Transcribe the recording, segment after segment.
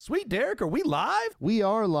Sweet Derek, are we live? We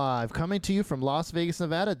are live, coming to you from Las Vegas,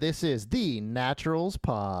 Nevada. This is the Naturals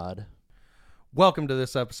Pod. Welcome to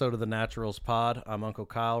this episode of the Naturals Pod. I'm Uncle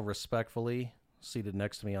Kyle, respectfully seated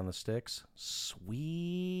next to me on the sticks.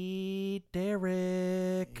 Sweet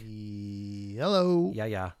Derek. Hello.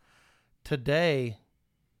 Yeah. Today,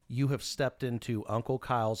 you have stepped into Uncle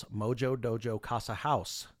Kyle's Mojo Dojo Casa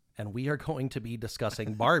House, and we are going to be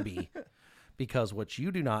discussing Barbie, because what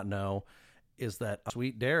you do not know is that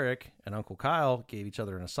Sweet Derek and Uncle Kyle gave each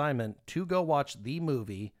other an assignment to go watch the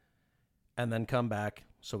movie and then come back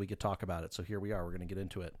so we could talk about it. So here we are. We're going to get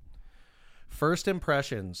into it. First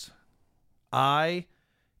impressions. I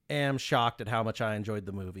am shocked at how much I enjoyed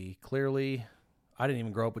the movie. Clearly, I didn't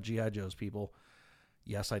even grow up with G.I. Joes, people.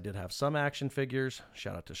 Yes, I did have some action figures.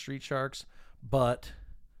 Shout out to Street Sharks. But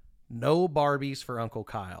no Barbies for Uncle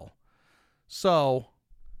Kyle. So,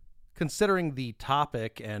 considering the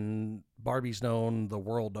topic, and Barbie's known the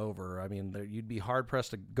world over, I mean, you'd be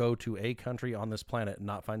hard-pressed to go to a country on this planet and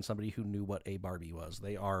not find somebody who knew what a Barbie was.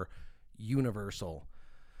 They are universal.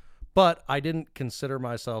 But I didn't consider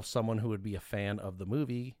myself someone who would be a fan of the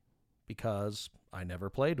movie because I never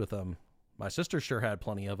played with them. My sister sure had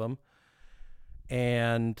plenty of them.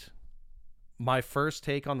 And my first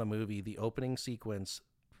take on the movie, the opening sequence,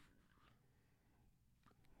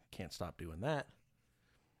 can't stop doing that.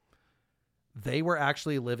 They were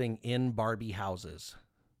actually living in Barbie houses.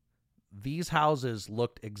 These houses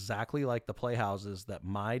looked exactly like the playhouses that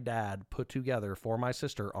my dad put together for my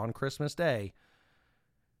sister on Christmas Day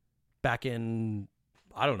back in,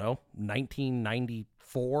 I don't know,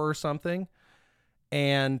 1994 or something.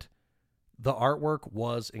 And the artwork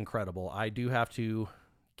was incredible. I do have to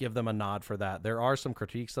give them a nod for that. There are some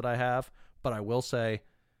critiques that I have, but I will say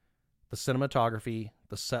the cinematography,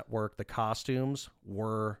 the set work, the costumes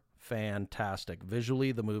were fantastic.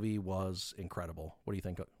 Visually, the movie was incredible. What do you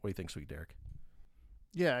think? What do you think, Sweet Derek?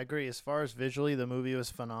 Yeah, I agree. As far as visually, the movie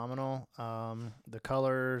was phenomenal. The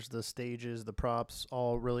colors, the stages, the props,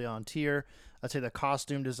 all really on tier. I'd say the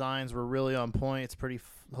costume designs were really on point. It's pretty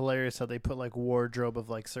hilarious how they put like wardrobe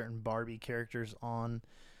of like certain Barbie characters on,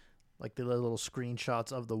 like the little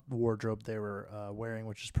screenshots of the wardrobe they were wearing,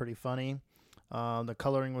 which is pretty funny. The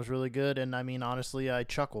coloring was really good, and I mean, honestly, I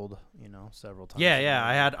chuckled, several times.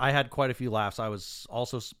 Yeah, I had quite a few laughs. I was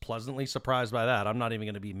also pleasantly surprised by that. I'm not even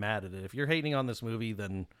going to be mad at it. If you're hating on this movie,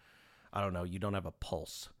 then I don't know, you don't have a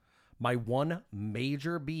pulse. My one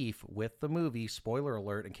major beef with the movie, spoiler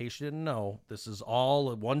alert, in case you didn't know, this is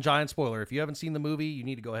all one giant spoiler. If you haven't seen the movie, you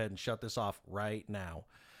need to go ahead and shut this off right now.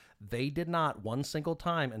 They did not one single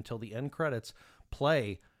time until the end credits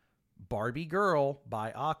play Barbie Girl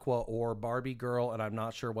by Aqua or Barbie Girl, and I'm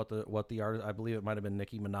not sure what the artist, I believe it might have been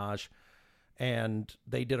Nicki Minaj, and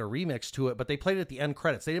they did a remix to it, but they played it at the end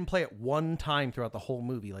credits. They didn't play it one time throughout the whole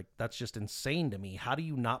movie. Like, that's just insane to me. How do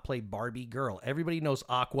you not play Barbie Girl? Everybody knows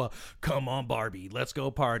Aqua. Come on, Barbie, let's go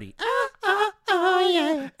party. Oh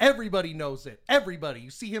yeah. Everybody knows it. Everybody. You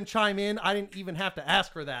see him chime in. I didn't even have to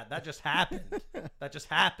ask for that. That just happened. That just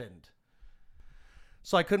happened.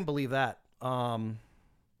 So I couldn't believe that.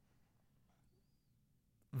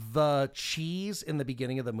 The cheese in the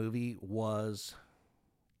beginning of the movie was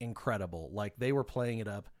incredible. Like, they were playing it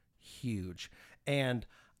up huge. And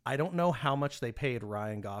I don't know how much they paid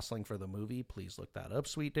Ryan Gosling for the movie. Please look that up,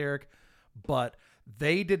 Sweet Derek. But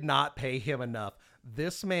they did not pay him enough.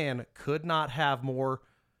 This man could not have more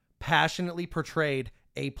passionately portrayed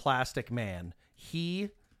a plastic man.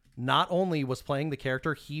 He not only was playing the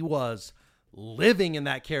character, he was living in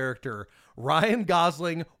that character. Ryan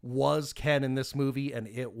Gosling was Ken in this movie, and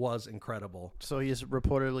it was incredible. So he is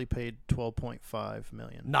reportedly paid $12.5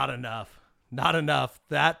 million. Not enough.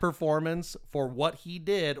 That performance for what he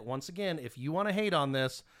did, once again, if you want to hate on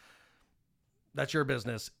this, that's your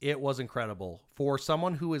business. It was incredible. For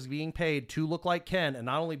someone who is being paid to look like Ken and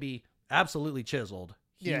not only be absolutely chiseled.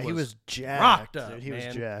 He was jacked. Rocked up, dude. He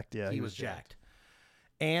was jacked. Yeah, he was jacked.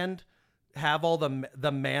 And have all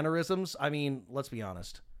the mannerisms. I mean, let's be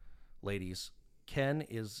honest, ladies. Ken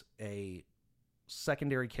is a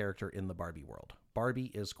secondary character in the Barbie world. Barbie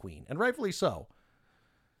is queen, and rightfully so.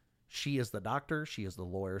 She is the doctor. She is the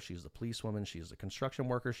lawyer. She is the policewoman. She is the construction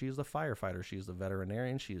worker. She is the firefighter. She is the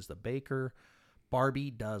veterinarian. She is the baker.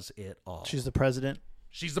 Barbie does it all. She's the president.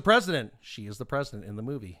 She's the president. She is the president in the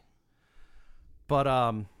movie. But,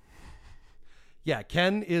 yeah,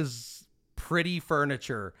 Ken is pretty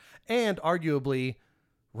furniture. And arguably,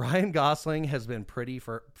 Ryan Gosling has been pretty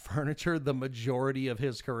furniture the majority of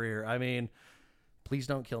his career. I mean, please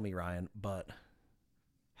don't kill me, Ryan, but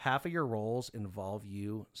half of your roles involve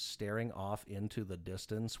you staring off into the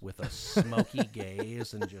distance with a smoky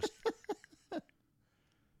gaze and just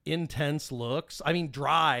intense looks. I mean,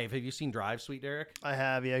 Drive. Have you seen Drive, Sweet Derek? I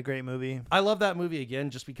have, yeah, great movie. I love that movie again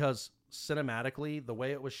just because cinematically, the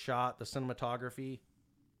way it was shot, the cinematography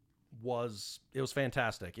was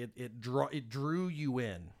fantastic. It drew you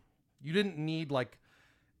in. You didn't need like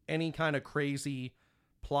any kind of crazy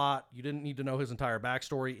plot. You didn't need to know his entire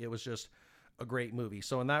backstory. It was just a great movie.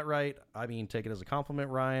 So in that right, I mean, take it as a compliment,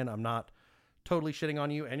 Ryan. I'm not totally shitting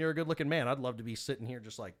on you, and you're a good looking man. I'd love to be sitting here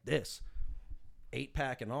just like this,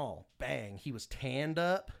 8-pack and all. Bang. He was tanned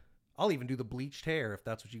up. I'll even do the bleached hair if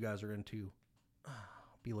that's what you guys are into.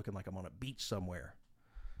 Be looking like I'm on a beach somewhere.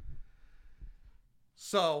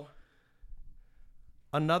 So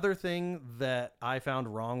another thing that I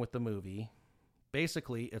found wrong with the movie,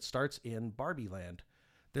 basically it starts in Barbie Land.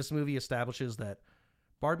 This movie establishes that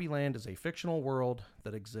Barbie Land is a fictional world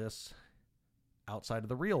that exists outside of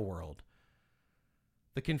the real world.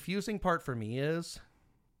 The confusing part for me is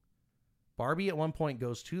Barbie at one point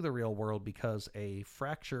goes to the real world because a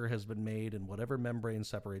fracture has been made in whatever membrane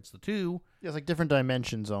separates the two. Yeah, it's like different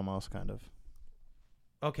dimensions almost, kind of.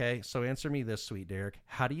 Okay, so answer me this, Sweet Derek.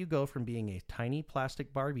 How do you go from being a tiny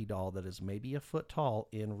plastic Barbie doll that is maybe a foot tall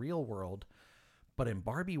in real world, but in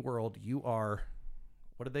Barbie world you are,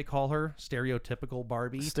 what did they call her? Stereotypical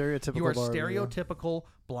Barbie? Stereotypical You are Barbie, stereotypical,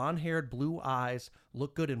 blonde-haired, blue eyes,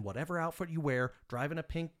 look good in whatever outfit you wear, driving a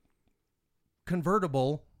pink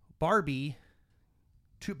convertible Barbie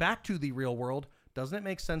back to the real world. Doesn't it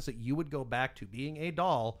make sense that you would go back to being a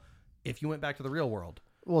doll if you went back to the real world?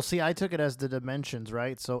 Well, see, I took it as the dimensions,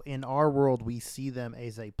 right? So in our world, we see them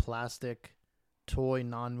as a plastic toy,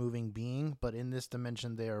 non-moving being, but in this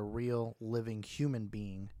dimension, they are a real, living human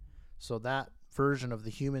being. So that version of the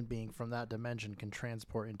human being from that dimension can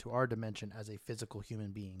transport into our dimension as a physical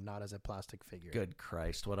human being, not as a plastic figure. Good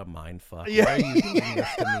Christ, what a mind fuck. Yeah. Why are you doing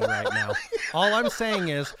this to me right now? All I'm saying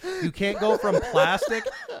is you can't go from plastic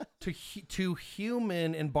to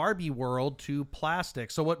human in Barbie world to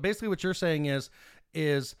plastic. So what you're saying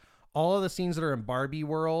is all of the scenes that are in Barbie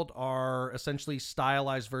world are essentially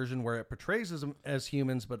stylized version where it portrays as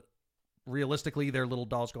humans, but realistically they're little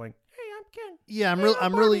dolls going, "Hey, I'm Ken." Yeah,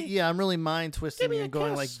 I'm really mind twisting and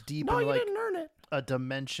going like deep into like didn't earn it. a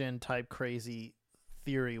dimension type crazy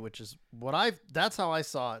theory, which is that's how I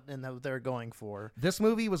saw it and that they're going for. This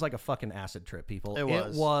movie was like a fucking acid trip, people.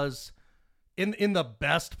 It was in the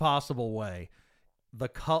best possible way.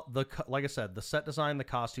 Like I said, the set design, the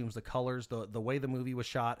costumes, the colors, the way the movie was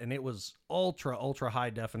shot, and it was ultra high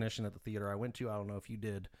definition at the theater I went to. I don't know if you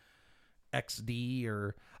did XD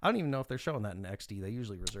or I don't even know if they're showing that in XD. They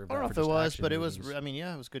usually reserve that. I don't know for if it just was, action but movies. it was. I mean,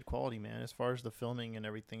 yeah, it was good quality, man. As far as the filming and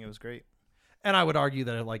everything, it was great. And I would argue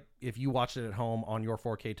that like if you watched it at home on your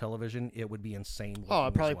 4K television, it would be insane. Oh,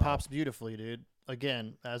 it probably as well. pops beautifully, dude.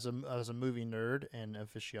 Again, as a movie nerd and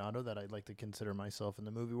aficionado that I'd like to consider myself in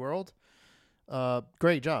the movie world.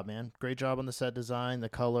 Great job, man. Great job on the set design, the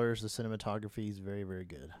colors, the cinematography is very, very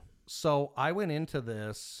good. So I went into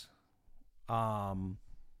this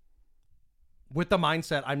with the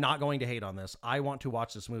mindset, I'm not going to hate on this. I want to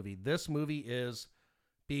watch this movie. This movie is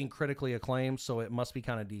being critically acclaimed, so it must be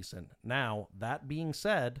kind of decent. Now, that being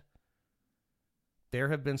said, there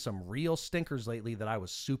have been some real stinkers lately that I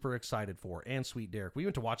was super excited for. And Sweet Derek, we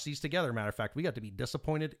went to watch these together. Matter of fact, we got to be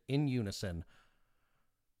disappointed in unison.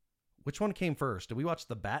 Which one came first? Did we watch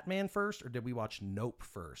The Batman first or did we watch Nope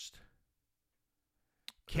first?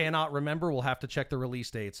 Cannot remember. We'll have to check the release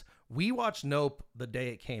dates. We watched Nope the day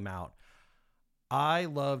it came out. I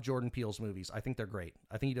love Jordan Peele's movies. I think they're great.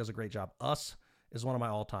 I think he does a great job. Us is one of my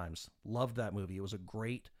all-times. Loved that movie. It was a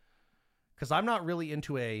great... Because I'm not really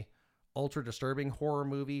into a ultra-disturbing horror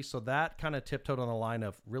movie, so that kind of tiptoed on the line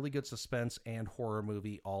of really good suspense and horror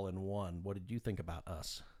movie all in one. What did you think about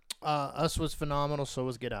Us? Us was phenomenal. So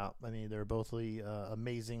was Get Out. I mean, they're both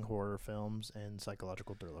amazing horror films and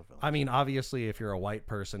psychological thriller films. I mean, obviously, if you're a white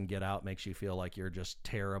person, Get Out makes you feel like you're just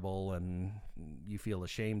terrible and you feel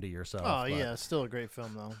ashamed of yourself. Oh, yeah. Still a great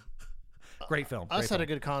film, though. Great film. Us had a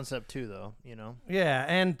good concept, too, though, you know? Yeah,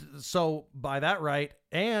 and so by that right,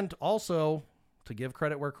 and also, to give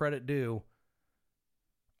credit where credit due,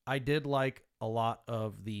 I did like a lot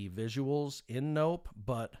of the visuals in Nope,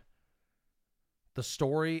 but... the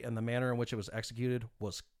story and the manner in which it was executed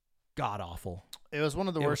was god-awful. It was one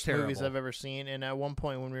of the worst movies terrible. I've ever seen. And at one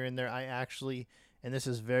point when we were in there, I actually, and this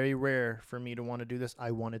is very rare for me to want to do this,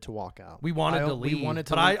 I wanted to walk out. We wanted to leave.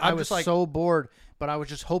 But I was so bored, but I was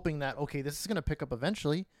just hoping that, okay, this is going to pick up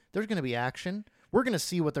eventually. There's going to be action. We're going to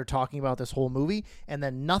see what they're talking about this whole movie. And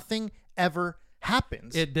then nothing ever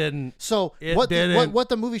happens. It didn't. So what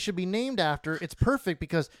the movie should be named after, it's perfect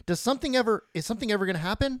because is something ever going to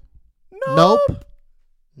happen? Nope.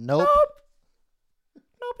 Nope.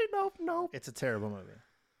 Nope. It's a terrible movie.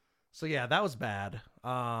 So yeah, that was bad.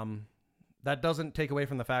 That doesn't take away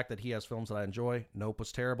from the fact that he has films that I enjoy. Nope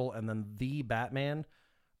was terrible. And then The Batman.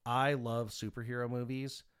 I love superhero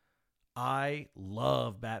movies. I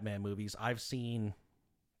love Batman movies. I've seen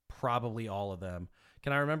probably all of them.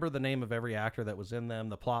 Can I remember the name of every actor that was in them,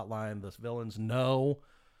 the plot line, the villains? No.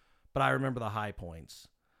 But I remember the high points.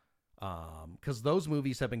 Because those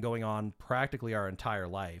movies have been going on practically our entire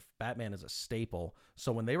life. Batman is a staple.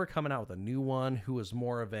 So when they were coming out with a new one who was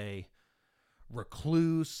more of a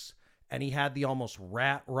recluse, and he had the almost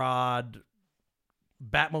rat rod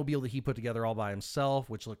Batmobile that he put together all by himself,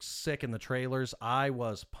 which looks sick in the trailers, I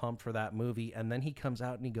was pumped for that movie. And then he comes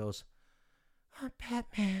out and he goes, "Oh,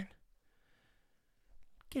 Batman,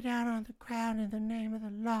 get out on the ground in the name of the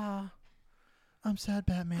law. I'm sad,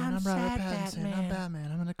 Batman. I'm Robert sad, Pattinson. Batman. I'm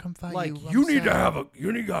Batman. I'm gonna come fight Like, you. you need to have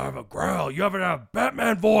a growl. You have to have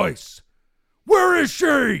Batman voice. Where is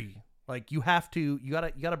she?" Like, you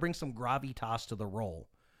gotta bring some gravitas to the role.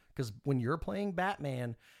 Because when you're playing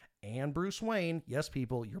Batman and Bruce Wayne, yes,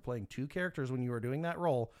 people, you're playing two characters when you are doing that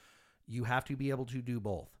role. You have to be able to do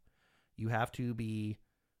both. You have to be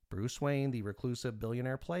Bruce Wayne, the reclusive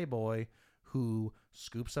billionaire playboy who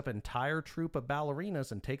scoops up an entire troop of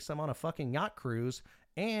ballerinas and takes them on a fucking yacht cruise.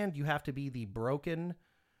 And you have to be the broken,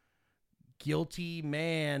 guilty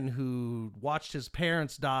man who watched his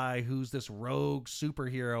parents die, who's this rogue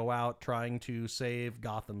superhero out trying to save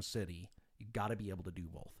Gotham City. You got to be able to do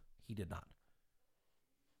both. He did not.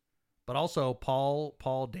 But also Paul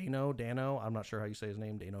Dano, I'm not sure how you say his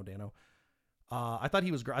name, Dano. I thought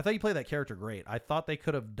he was great. I thought he played that character great. I thought they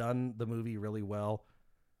could have done the movie really well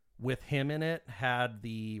with him in it had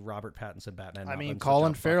the Robert Pattinson Batman. I mean,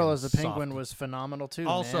 Colin Farrell as the Penguin was phenomenal too.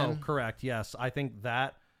 Also, man. correct. Yes, I think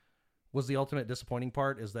that was the ultimate disappointing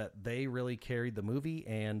part, is that they really carried the movie.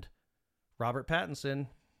 And Robert Pattinson,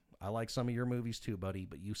 I like some of your movies too, buddy,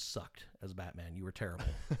 but you sucked as Batman. You were terrible.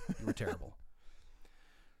 You were terrible.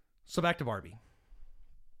 So back to Barbie.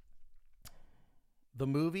 The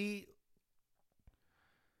movie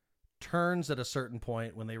turns at a certain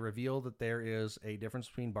point when they reveal that there is a difference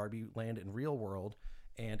between Barbie Land and real world,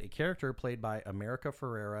 and a character played by America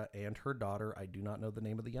Ferrera and her daughter, I do not know the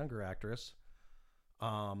name of the younger actress.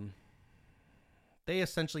 They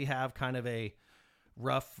essentially have kind of a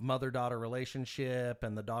rough mother-daughter relationship,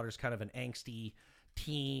 and the daughter's kind of an angsty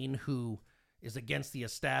teen who is against the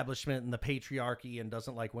establishment and the patriarchy and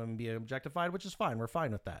doesn't like women being objectified, which is fine. We're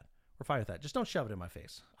fine with that. Just don't shove it in my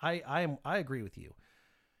face. I agree with you.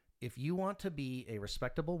 If you want to be a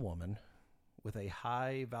respectable woman with a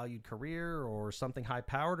high-valued career or something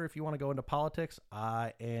high-powered, or if you want to go into politics,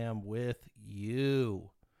 I am with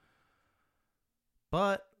you.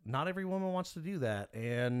 But not every woman wants to do that.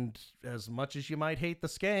 And as much as you might hate the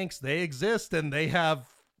skanks, they exist, and they have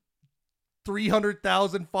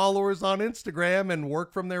 300,000 followers on Instagram and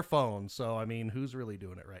work from their phone. So, I mean, who's really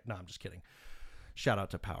doing it right? No, I'm just kidding. Shout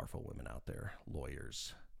out to powerful women out there.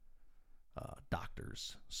 Lawyers,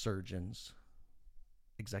 doctors, surgeons,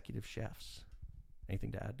 executive chefs.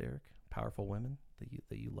 Anything to add, Derek? Powerful women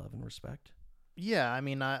that you love and respect? Yeah, I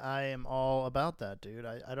mean, I am all about that, dude.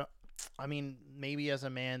 I mean, maybe as a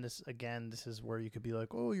man, this is where you could be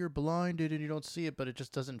like, oh, you're blinded and you don't see it, but it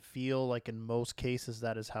just doesn't feel like in most cases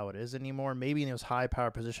that is how it is anymore. Maybe in those high power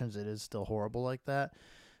positions, it is still horrible like that.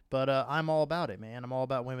 But I'm all about it, man. I'm all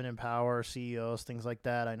about women in power, CEOs, things like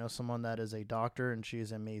that. I know someone that is a doctor, and she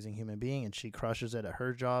is an amazing human being, and she crushes it at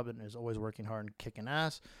her job and is always working hard and kicking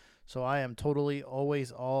ass. So I am totally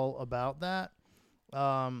always all about that.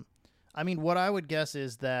 I mean, what I would guess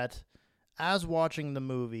is that as watching the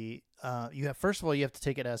movie, first of all, you have to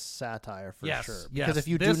take it as satire for sure. Because if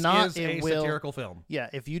you do not, it will, satirical film. Yeah,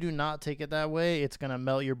 if you do not take it that way, it's gonna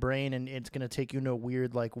melt your brain and it's gonna take you into a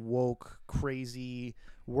weird, like, woke, crazy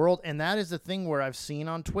world. And that is the thing where I've seen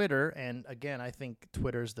on Twitter, and again, I think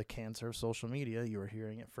Twitter's the cancer of social media. You are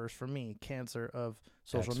hearing it first from me. Cancer of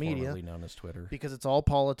social media, formerly known as Twitter, because it's all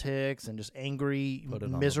politics and just angry,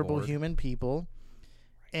 miserable human people.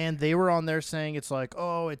 And they were on there saying it's like,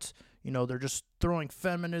 oh, it's, they're just throwing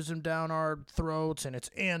feminism down our throats and it's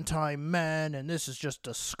anti-men and this is just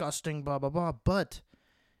disgusting, blah, blah, blah. But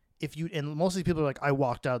and most of these people are like, I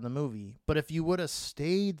walked out of the movie. But if you would have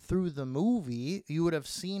stayed through the movie, you would have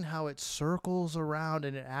seen how it circles around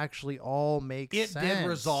and it actually all makes sense. It did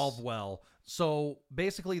resolve well. So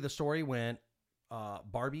basically the story went,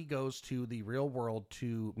 Barbie goes to the real world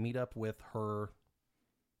to meet up with her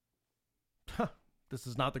this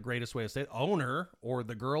is not the greatest way to say it, owner, or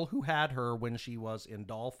the girl who had her when she was in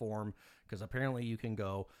doll form, because apparently you can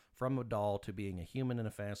go from a doll to being a human in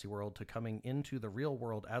a fantasy world to coming into the real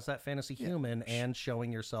world as that fantasy human and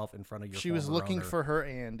showing yourself in front of your She was looking owner. for her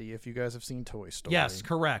Andy, if you guys have seen Toy Story. Yes,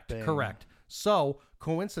 correct, Bang. correct. So,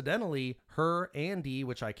 coincidentally, her Andy,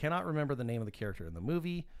 which I cannot remember the name of the character in the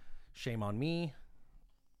movie, shame on me,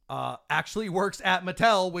 actually works at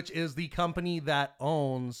Mattel, which is the company that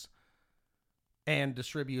owns and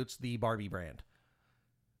distributes the Barbie brand.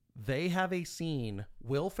 They have a scene.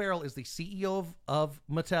 Will Ferrell is the CEO of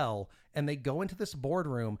Mattel, and they go into this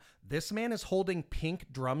boardroom. This man is holding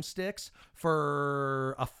pink drumsticks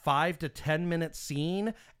for a 5 to 10 minute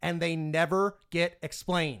scene, and they never get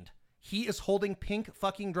explained. He is holding pink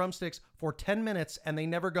fucking drumsticks for 10 minutes, and they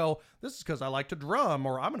never go, this is because I like to drum,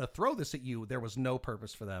 or I'm going to throw this at you. There was no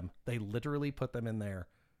purpose for them. They literally put them in there.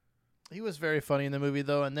 He was very funny in the movie,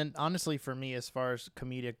 though. And then, honestly, for me, as far as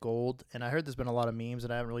comedic gold, and I heard there's been a lot of memes,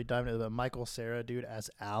 and I haven't really dived into it, but Michael Cera, dude, as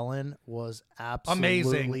Alan was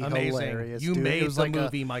absolutely hilarious. You dude. made It was the like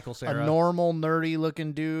movie, Michael Cera. A normal,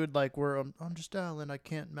 nerdy-looking dude, like, where I'm just Alan. I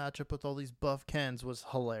can't match up with all these buff Kens, was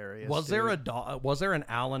hilarious. Was dude. there a doll? Was there an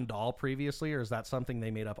Alan doll previously, or is that something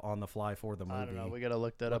they made up on the fly for the movie? I don't know. We got to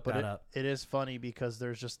look that up. Look But that up. it is funny because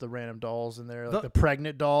there's just the random dolls in there. Like the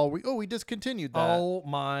pregnant doll. We discontinued that. Oh,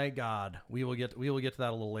 my God. We will get to that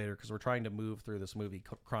a little later because we're trying to move through this movie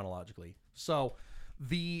chronologically. So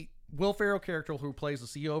the Will Ferrell character who plays the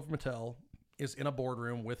CEO of Mattel is in a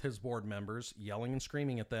boardroom with his board members, yelling and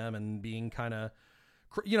screaming at them and being kind of,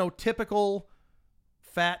 typical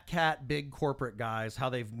fat cat, big corporate guys, how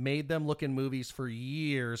they've made them look in movies for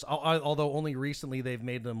years, although only recently they've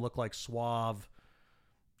made them look like suave,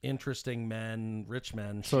 interesting men, rich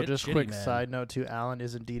men. So just quick men. side note too, Alan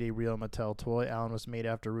is indeed a real Mattel toy. Alan was made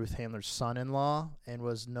after Ruth Handler's son-in-law and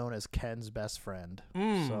was known as Ken's best friend.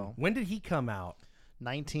 So when did he come out?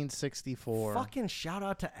 1964. Fucking shout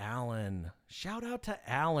out to Alan. Shout out to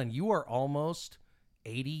Alan. You are almost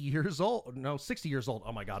 80 years old. No, 60 years old.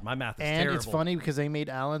 Oh my God, my math is terrible. And it's funny because they made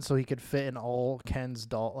Alan so he could fit in all Ken's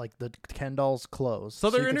doll, like the Ken doll's clothes. So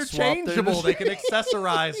they're you could swap interchangeable. They can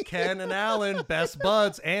accessorize Ken and Alan, best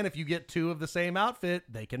buds. And if you get two of the same outfit,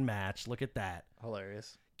 they can match. Look at that.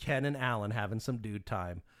 Hilarious. Ken and Alan having some dude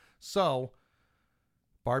time. So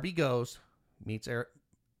Barbie goes, meets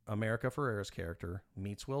America Ferrera's character,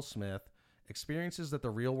 meets Will Smith, experiences that the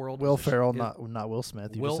real world... Will Ferrell, not Will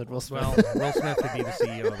Smith. You just said Will Smith. Well, Will Smith could be the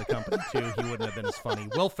CEO of the company, too. He wouldn't have been as funny.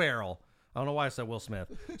 Will Ferrell. I don't know why I said Will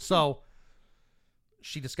Smith. So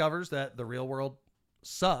she discovers that the real world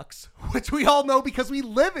sucks, which we all know because we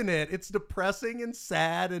live in it. It's depressing and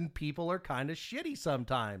sad, and people are kind of shitty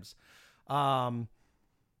sometimes. But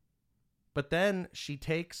then she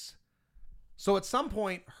takes... So at some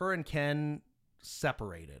point, her and Ken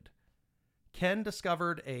separated. Ken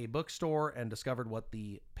discovered a bookstore and discovered what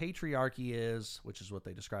the patriarchy is, which is what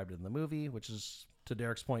they described in the movie, which is, to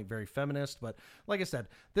Derek's point, very feminist. But like I said,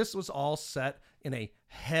 this was all set in a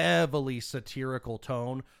heavily satirical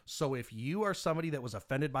tone. So if you are somebody that was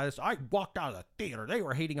offended by this, I walked out of the theater, they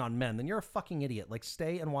were hating on men, then you're a fucking idiot. Like,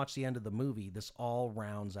 stay and watch the end of the movie. This all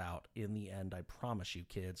rounds out in the end. I promise you,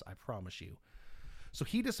 kids. I promise you. So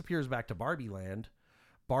he disappears back to Barbie Land.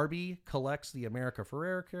 Barbie collects the America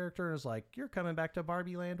Ferrera character and is like, you're coming back to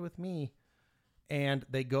Barbie Land with me. And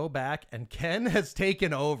they go back and Ken has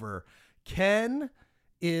taken over. Ken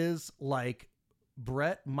is like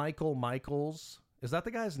Bret Michaels. Is that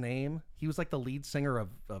the guy's name? He was like the lead singer of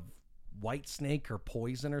White Snake or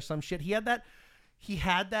Poison or some shit. He had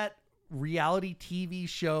that reality TV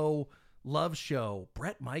show, love show.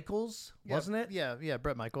 Bret Michaels, wasn't it? Yeah,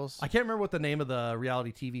 Bret Michaels. I can't remember what the name of the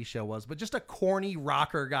reality TV show was, but just a corny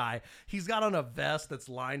rocker guy. He's got on a vest that's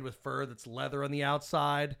lined with fur that's leather on the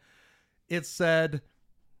outside. It said,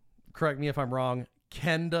 correct me if I'm wrong,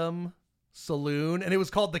 Kendom Saloon, and it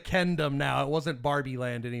was called the Kendom now. It wasn't Barbie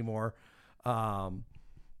Land anymore.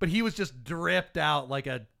 But he was just dripped out like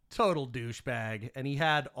a total douchebag, and he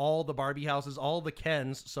had all the Barbie houses, all the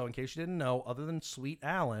Kens. So in case you didn't know, other than Sweet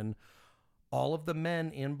Alan, all of the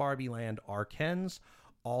men in Barbie Land are Kens.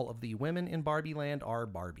 All of the women in Barbie Land are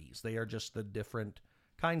Barbies. They are just the different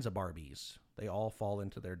kinds of Barbies. They all fall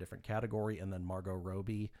into their different category. And then Margot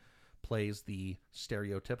Robbie plays the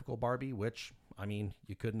stereotypical Barbie, which, I mean,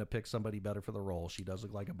 you couldn't have picked somebody better for the role. She does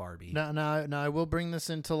look like a Barbie. Now, I will bring this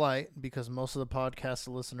into light because most of the podcast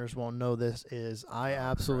listeners won't know this. Is I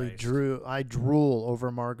absolutely drool over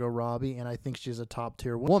Margot Robbie, and I think she's a top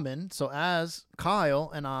tier woman. So as Kyle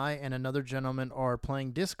and I and another gentleman are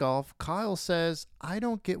playing disc golf, Kyle says, "I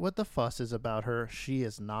don't get what the fuss is about her. She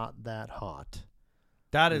is not that hot."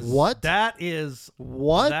 That is What? That is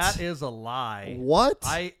What? That is a lie. What?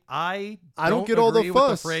 I don't get all the agree with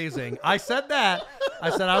fuss. the phrasing. I said that. I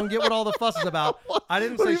said I don't get what all the fuss is about. I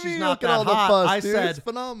didn't What do say you she's mean you not don't get that all the hot. fuss, I dude? said It's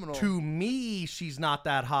phenomenal. to me she's not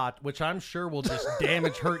that hot, which I'm sure will just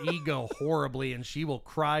damage her ego horribly, and she will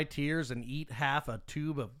cry tears and eat half a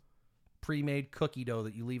tube of pre-made cookie dough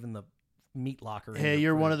that you leave in the meat locker. Hey,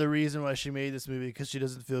 you're one of the reasons why she made this movie, because she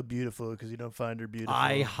doesn't feel beautiful because you don't find her beautiful.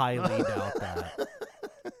 I highly doubt that.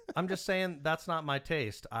 I'm just saying that's not my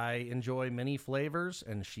taste. I enjoy many flavors,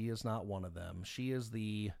 and she is not one of them. She is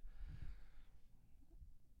the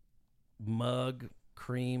mug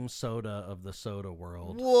cream soda of the soda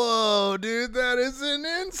world. Whoa, dude, that is an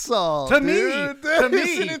insult. To dude. me, That to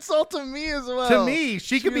is me. an insult to me as well. To me,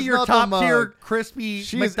 she could be is your not the top mug. tier crispy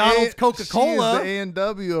She is McDonald's A- Coca-Cola. She is the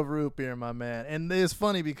A&W of root beer, my man. And it's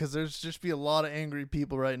funny because there's just be a lot of angry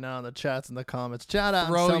people right now in the chats and the comments. Chat out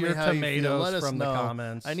Throw and tell your me how you feel. tomatoes Let us from the know.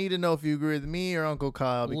 comments. I need to know if you agree with me or Uncle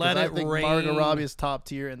Kyle, because Let I it think rain. Margot Robbie is top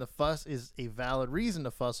tier, and the fuss is a valid reason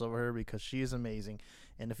to fuss over her because she is amazing.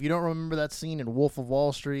 And if you don't remember that scene in Wolf of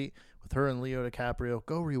Wall Street with her and Leo DiCaprio,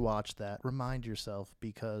 go rewatch that. Remind yourself,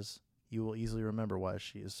 because you will easily remember why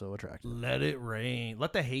she is so attractive. Let it rain.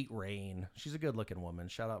 Let the hate rain. She's a good-looking woman.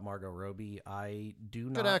 Shout out Margot Robbie. I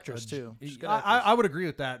do not... Good actress, too. She's a good I actress. would agree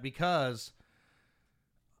with that, because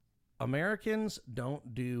Americans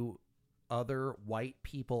don't do other white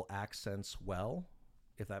people accents well,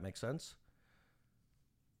 if that makes sense.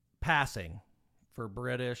 Passing for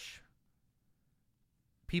British...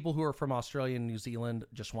 People who are from Australia and New Zealand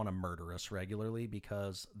just want to murder us regularly,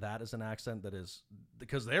 because that is an accent that is...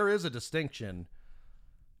 Because there is a distinction,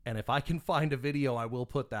 and if I can find a video, I will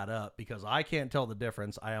put that up, because I can't tell the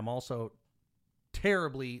difference. I am also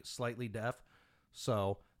terribly slightly deaf,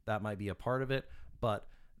 so that might be a part of it. But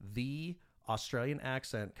the Australian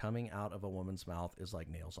accent coming out of a woman's mouth is like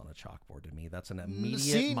nails on a chalkboard to me. That's an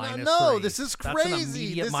immediate minus no, 3. this is That's crazy. an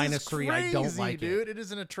immediate This minus is 3. crazy, I don't like dude. it. It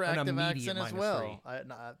is an attractive accent as well.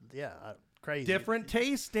 Crazy. Different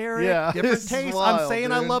taste, Derek. Yeah, Different this is taste. wild, I'm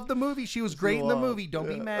saying I dude. love the movie. She was great in the wild. movie. Don't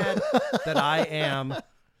be mad that I am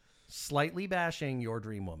slightly bashing your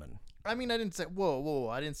dream woman. I mean, I didn't say whoa.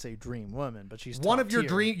 I didn't say dream woman, but she's One top of your tier,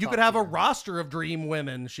 dream. You top could have a tier. roster of dream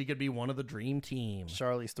women. She could be one of the dream team.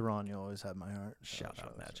 Charlize Theron, you always had my heart. Shout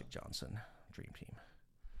out Charlize Magic Johnson, dream team.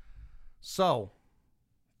 So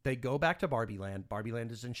they go back to Barbie Land. Barbie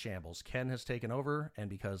Land is in shambles. Ken has taken over, and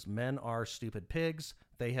because men are stupid pigs,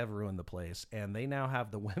 they have ruined the place. And they now have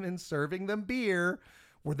the women serving them beer.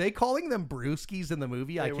 Were they calling them brewskis in the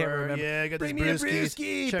movie? I can't remember. Yeah, I got Bring these me a brewskis.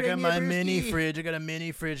 brewski, Check bring out me a my mini brewski. fridge. I got a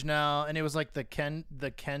mini fridge now, and it was like the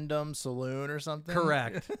Kendom Saloon or something.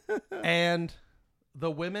 Correct. And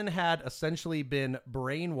the women had essentially been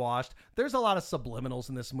brainwashed. There's a lot of subliminals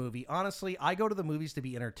in this movie. Honestly, I go to the movies to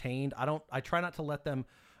be entertained. I try not to let them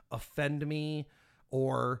offend me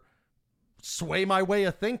or sway my way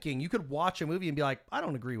of thinking. You could watch a movie and be like, I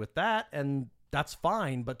don't agree with that, and that's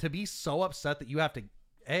fine. But to be so upset that you have to,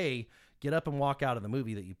 A, get up and walk out of the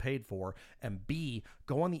movie that you paid for, and B,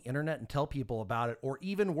 go on the internet and tell people about it, or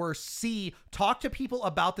even worse, C, talk to people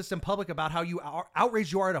about this in public about how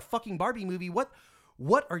outraged you are at a fucking Barbie movie.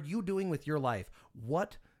 What are you doing with your life?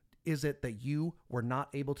 What is it that you were not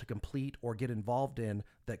able to complete or get involved in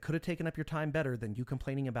that could have taken up your time better than you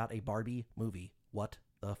complaining about a Barbie movie? What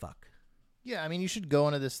the fuck? Yeah, I mean, you should go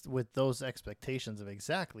into this with those expectations of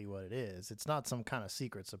exactly what it is. It's not some kind of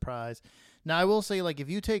secret surprise. Now, I will say, like, if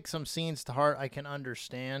you take some scenes to heart, I can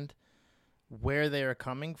understand where they are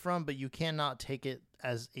coming from, but you cannot take it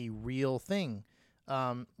as a real thing.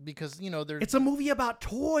 Because, you know, there's... It's a movie about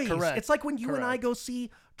toys. Correct. It's like when you and I Correct. go see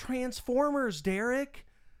Transformers, Derek.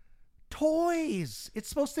 Toys. It's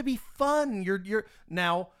supposed to be fun. You're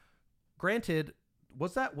now, granted,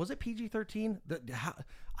 was it PG-13?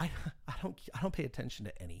 I don't pay attention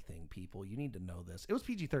to anything, people. You need to know this. It was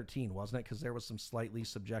PG-13, wasn't it? Because there was some slightly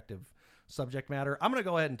subjective subject matter. I'm gonna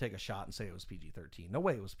go ahead and take a shot and say it was PG-13. No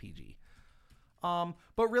way it was PG.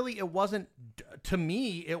 But really, it wasn't. To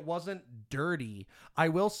me, it wasn't dirty. I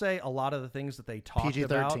will say a lot of the things that they talked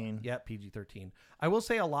about. PG-13. Yeah, PG-13. I will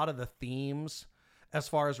say a lot of the themes, as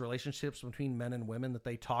far as relationships between men and women that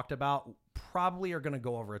they talked about, probably are going to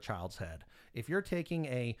go over a child's head. If you're taking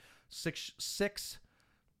a 6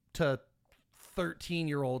 to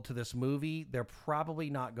 13-year-old to this movie, they're probably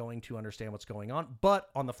not going to understand what's going on. But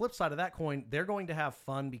on the flip side of that coin, they're going to have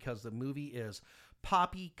fun because the movie is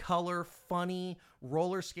poppy, color, funny,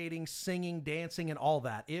 roller skating, singing, dancing, and all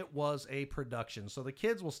that. It was a production. So the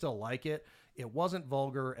kids will still like it. it wasn't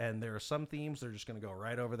vulgar, and there are some themes that are just going to go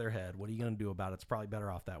right over their head. What are you going to do about it? It's probably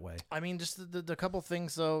better off that way. I mean, just the couple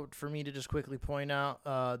things, though, for me to just quickly point out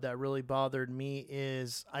that really bothered me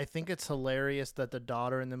is I think it's hilarious that the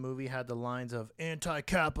daughter in the movie had the lines of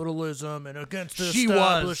anti-capitalism and against the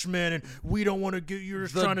establishment, and we don't want to get, you're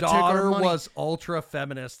just trying to take our money. The daughter was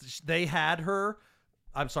ultra-feminist. They had her...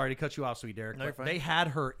 I'm sorry to cut you off, sweet Derek. No, they had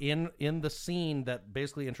her in the scene that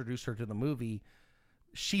basically introduced her to the movie.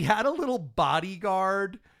 She had a little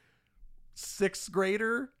bodyguard 6th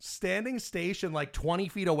grader standing station like 20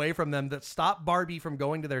 feet away from them that stopped Barbie from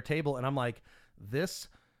going to their table. And I'm like, this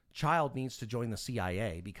child needs to join the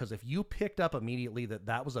CIA, because if you picked up immediately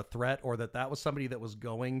that was a threat, or that was somebody that was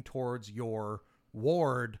going towards your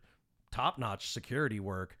ward, top-notch security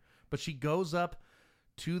work. But she goes up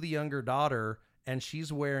to the younger daughter, and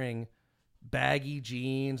she's wearing baggy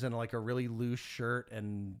jeans and like a really loose shirt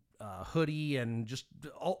and hoodie, and just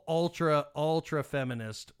ultra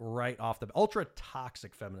feminist right off the ultra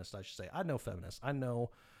toxic feminist, I should say. I know feminists. I know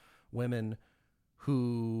women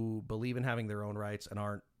who believe in having their own rights and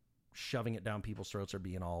aren't shoving it down people's throats or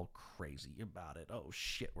being all crazy about it. Oh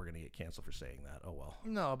shit, we're gonna get canceled for saying that. Oh well.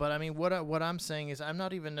 No, but I mean, what I'm saying is, I'm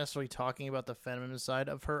not even necessarily talking about the feminine side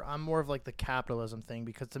of her. I'm more of like the capitalism thing,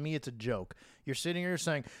 because to me it's a joke. You're sitting here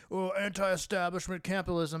saying, "Oh, anti-establishment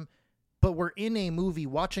capitalism," but we're in a movie,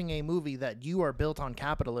 watching a movie that you are built on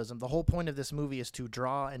capitalism. The whole point of this movie is to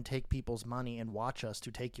draw and take people's money and watch us to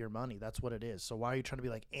take your money. That's what it is. So why are you trying to be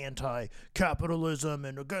like anti-capitalism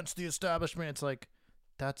and against the establishment? It's like,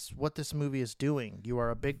 that's what this movie is doing. You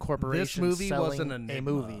are a big corporation. This movie selling wasn't an a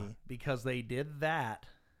movie, because they did that,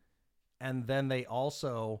 and then they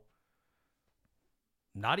also,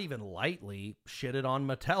 not even lightly, shitted on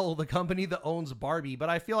Mattel, the company that owns Barbie.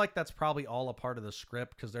 But I feel like that's probably all a part of the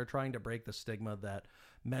script, because they're trying to break the stigma that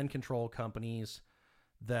men control companies,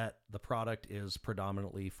 that the product is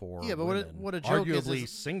predominantly for but women. what a joke arguably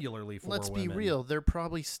is singularly for let's women. be real, they're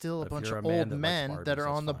probably still a bunch of old men that are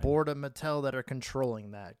on the board of Mattel that are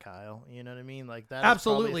controlling that, Kyle. You know what I mean? Like that.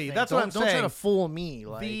 Absolutely, that's what I'm saying. Don't try to fool me.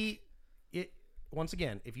 Like once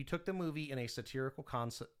again, if you took the movie in a satirical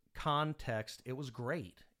context, it was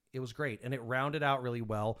great. It was great, and it rounded out really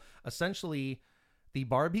well. Essentially, the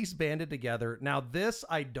Barbies banded together. Now, this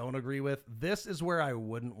I don't agree with. This is where I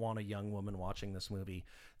wouldn't want a young woman watching this movie.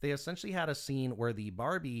 They essentially had a scene where the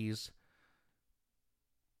Barbies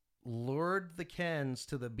lured the Kens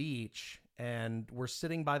to the beach and were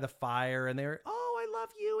sitting by the fire, and they're, "Oh, I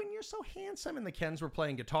love you, and you're so handsome." And the Kens were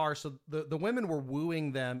playing guitar. So the women were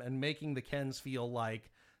wooing them and making the Kens feel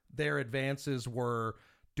like their advances were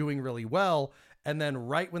doing really well. And then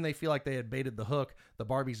right when they feel like they had baited the hook, the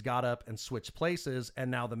Barbies got up and switched places, and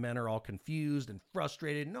now the men are all confused and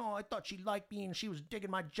frustrated. "No, I thought she liked me, and she was digging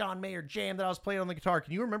my John Mayer jam that I was playing on the guitar."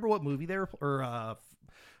 Can you remember what movie they were, or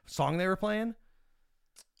song they were playing?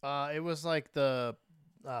 It was like the...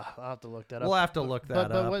 I'll have to look that up. We'll have to look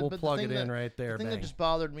that up. We'll but plug it in right there. The thing that just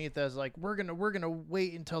bothered me is like, we're gonna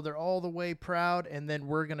wait until they're all the way proud, and then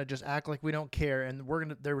we're gonna just act like we don't care, and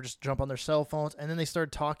they were just jump on their cell phones, and then they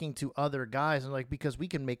start talking to other guys, and like, because we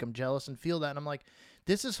can make them jealous and feel that. And I'm like,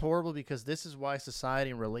 this is horrible, because this is why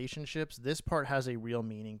society and relationships, this part has a real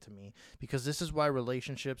meaning to me, because this is why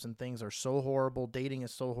relationships and things are so horrible. Dating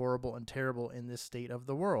is so horrible and terrible in this state of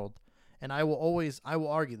the world. And I will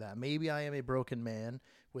argue that. Maybe I am a broken man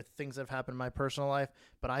with things that have happened in my personal life,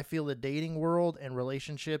 but I feel the dating world and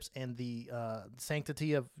relationships and the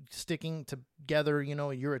sanctity of sticking together, you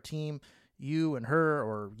know, you're a team, you and her,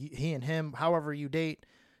 or he and him, however you date,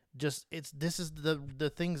 this is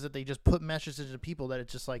the things that they just put messages to people, that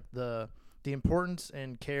it's just like the importance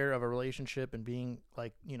and care of a relationship and being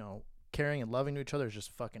like, you know, caring and loving to each other is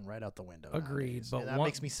just fucking right out the window. Agreed. But that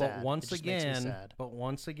makes me sad. But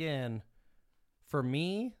once again, for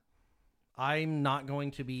me, I'm not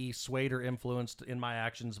going to be swayed or influenced in my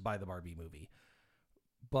actions by the Barbie movie.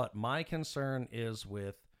 But my concern is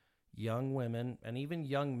with young women and even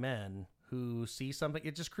young men who see something.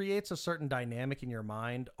 It just creates a certain dynamic in your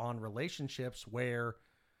mind on relationships where,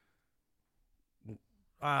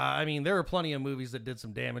 I mean, there were plenty of movies that did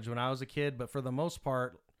some damage when I was a kid, but for the most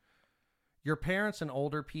part, your parents and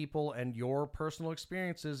older people and your personal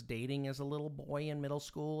experiences dating as a little boy in middle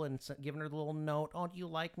school and giving her the little note, "Oh, do you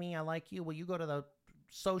like me? I like you. Will you go to the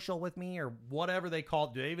social with me?" or whatever they call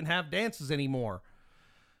it. Do they even have dances anymore?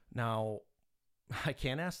 Now, I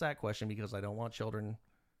can't ask that question because I don't want children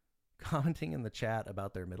commenting in the chat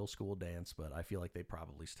about their middle school dance, but I feel like they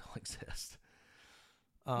probably still exist.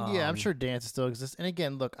 Yeah, I'm sure dances still exist. And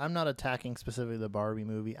again, look, I'm not attacking specifically the Barbie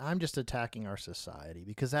movie. I'm just attacking our society,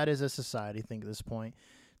 because that is a society thing at this point.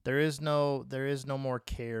 There is no more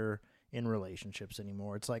care in relationships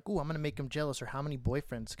anymore. It's like, ooh, I'm gonna make him jealous, or how many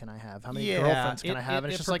boyfriends can I have? How many Yeah, girlfriends can I have?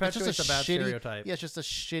 And it it's just like it's just a bad shitty stereotype. Yeah, it's just a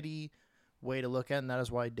shitty way to look at it, and that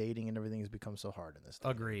is why dating and everything has become so hard in this day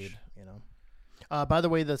and Agreed. age, you know. By the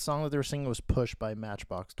way, the song that they were singing was Push by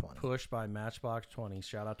Matchbox 20. Push by Matchbox 20.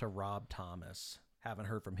 Shout out to Rob Thomas. Haven't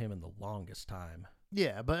heard from him in the longest time.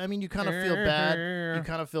 Yeah, but I mean, you kind of feel bad. You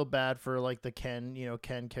kind of feel bad for like the Ken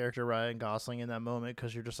character, Ryan Gosling, in that moment,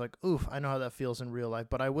 because you're just like, oof, I know how that feels in real life.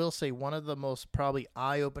 But I will say one of the most probably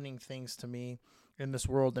eye-opening things to me in this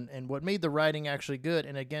world, and what made the writing actually good,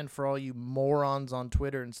 and again, for all you morons on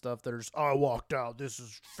Twitter and stuff that are just, I walked out, this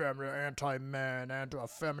is anti-man,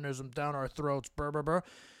 anti-feminism down our throats, brr, brr, brr.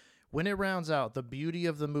 When it rounds out, the beauty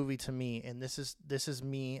of the movie to me, and this is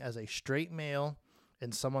me as a straight male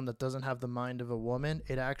and someone that doesn't have the mind of a woman,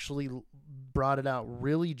 it actually brought it out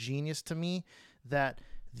really genius to me that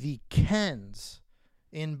the Kens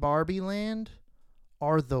in Barbie Land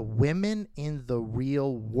are the women in the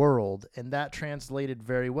real world. And that translated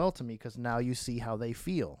very well to me, because now you see how they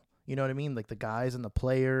feel. You know what I mean? Like the guys and the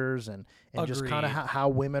players and just kind of how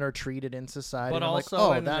women are treated in society. But and also,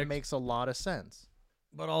 like, oh, that makes a lot of sense.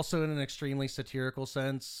 But also in an extremely satirical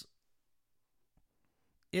sense,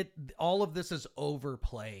 all of this is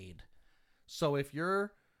overplayed. So if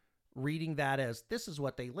you're reading that as this is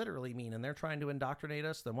what they literally mean and they're trying to indoctrinate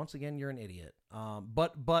us, then once again, you're an idiot.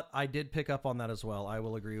 But I did pick up on that as well. I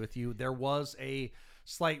will agree with you. There was a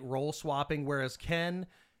slight role swapping, whereas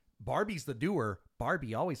Barbie's the doer.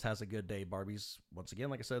 Barbie always has a good day. Barbie's, once again,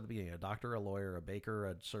 like I said at the beginning, a doctor, a lawyer, a baker,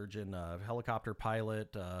 a surgeon, a helicopter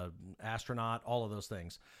pilot, astronaut, all of those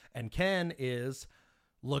things. And Ken is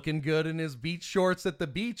looking good in his beach shorts at the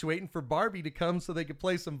beach, waiting for Barbie to come so they could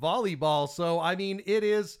play some volleyball. So, I mean,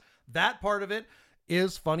 that part of it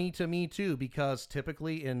is funny to me too, because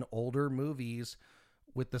typically in older movies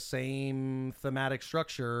with the same thematic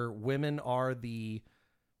structure, women are the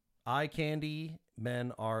eye candy,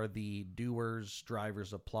 men are the doers,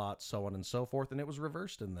 drivers of plot, so on and so forth. And it was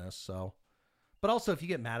reversed in this. So, but also if you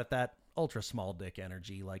get mad at that, ultra small dick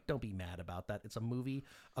energy, like, don't be mad about that. It's a movie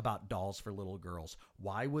about dolls for little girls.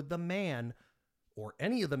 Why would the man or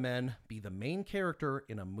any of the men be the main character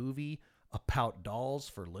in a movie about dolls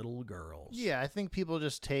for little girls? Yeah, I think people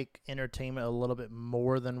just take entertainment a little bit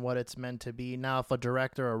more than what it's meant to be. Now, if a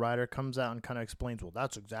director or a writer comes out and kind of explains, well,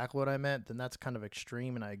 that's exactly what I meant, then that's kind of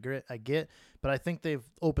extreme, and I get. But I think they've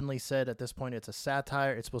openly said at this point it's a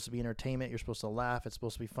satire. It's supposed to be entertainment. You're supposed to laugh. It's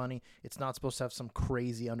supposed to be funny. It's not supposed to have some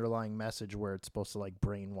crazy underlying message where it's supposed to like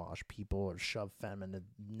brainwash people or shove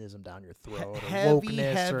feminism down your throat.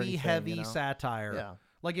 Heavy satire. Yeah.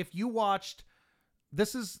 Like if you watched,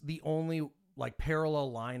 this is the only like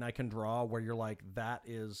parallel line I can draw where you're like, that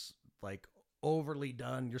is like overly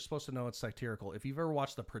done. You're supposed to know it's satirical. If you've ever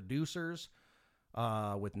watched The Producers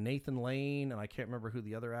with Nathan Lane, and I can't remember who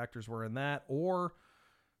the other actors were in that, or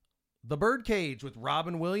The Birdcage with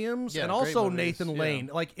Robin Williams and also Nathan Lane.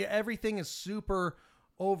 Like everything is super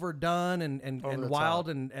overdone and wild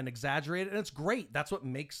and exaggerated, and it's great. That's what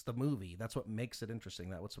makes the movie. That's what makes it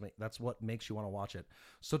interesting. That's what makes you want to watch it.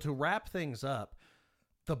 So to wrap things up,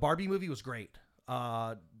 the Barbie movie was great.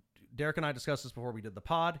 Derek and I discussed this before we did the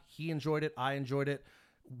pod. He enjoyed it. I enjoyed it.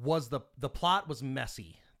 The plot was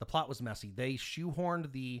messy. They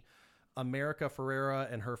shoehorned the America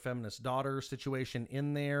Ferrera and her feminist daughter situation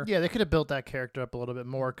in there. Yeah, they could have built that character up a little bit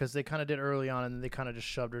more, because they kind of did early on, and then they kind of just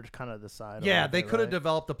shoved her to kind of the side. Yeah, they could have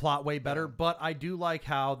developed the plot way better, but I do like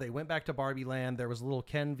how they went back to Barbie Land. There was a little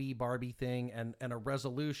Ken v. Barbie thing and a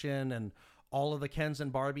resolution, and all of the Kens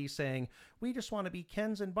and Barbies saying, we just want to be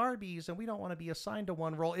Kens and Barbies and we don't want to be assigned to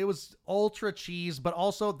one role. It was ultra cheese, but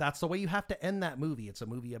also that's the way you have to end that movie. It's a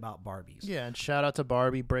movie about Barbies. Yeah, and shout out to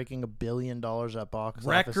Barbie breaking $1 billion at box office.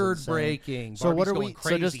 Record breaking. So what are we?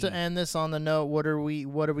 So just to end this on the note, what are we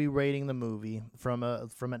rating the movie from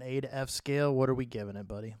an A to F scale? What are we giving it,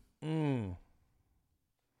 buddy?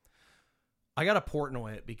 I got to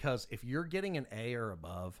Portnoy it, because if you're getting an A or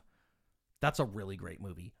above, that's a really great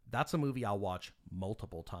movie. That's a movie I'll watch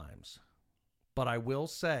multiple times. But I will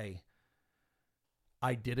say,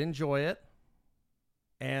 I did enjoy it,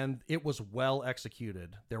 and it was well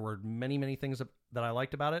executed. There were many, many things that I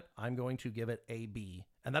liked about it. I'm going to give it a B,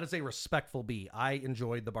 and that is a respectful B. I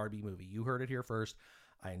enjoyed the Barbie movie. You heard it here first.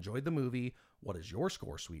 I enjoyed the movie. What is your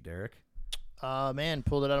score, Sweet Derek? Man,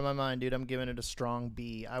 pulled it out of my mind, dude. I'm giving it a strong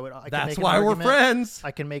B. That's why we're friends.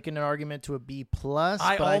 I can make an argument to a B plus.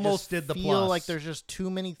 I almost did the plus. I feel like there's just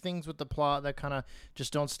too many things with the plot that kind of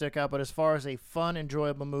just don't stick out. But as far as a fun,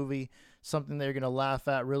 enjoyable movie, something they're gonna laugh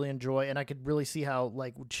at, really enjoy, and I could really see how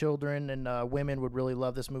like children and women would really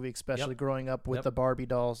love this movie, especially growing up with the Barbie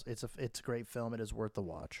dolls. It's a great film. It is worth the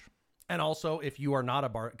watch. And also, if you are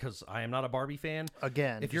not because I am not a Barbie fan.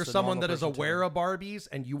 Again, if you're someone that is aware of Barbies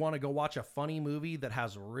and you want to go watch a funny movie that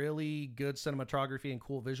has really good cinematography and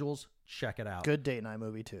cool visuals, check it out. Good date night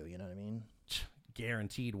movie too. You know what I mean?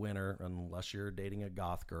 Guaranteed winner, unless you're dating a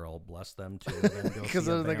goth girl. Bless them too. Because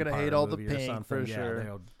they're going to hate all the pink for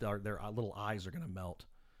sure. Their little eyes are going to melt.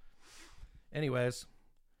 Anyways,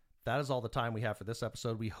 that is all the time we have for this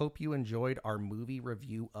episode. We hope you enjoyed our movie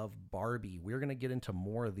review of Barbie. We're going to get into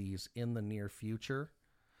more of these in the near future.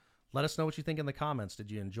 Let us know what you think in the comments.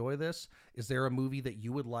 Did you enjoy this? Is there a movie that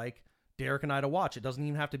you would like Derek and I to watch? It doesn't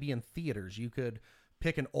even have to be in theaters. You could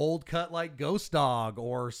pick an old cut like Ghost Dog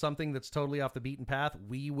or something that's totally off the beaten path.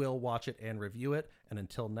 We will watch it and review it. And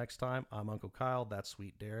until next time, I'm Uncle Kyle. That's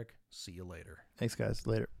Sweet Derek. See you later. Thanks, guys.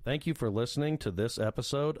 Later. Thank you for listening to this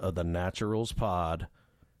episode of the Naturals Pod.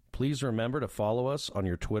 Please remember to follow us on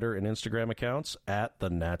your Twitter and Instagram accounts at the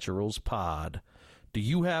Naturals Pod. Do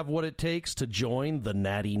you have what it takes to join the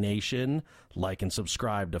Natty Nation? Like and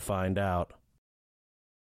subscribe to find out.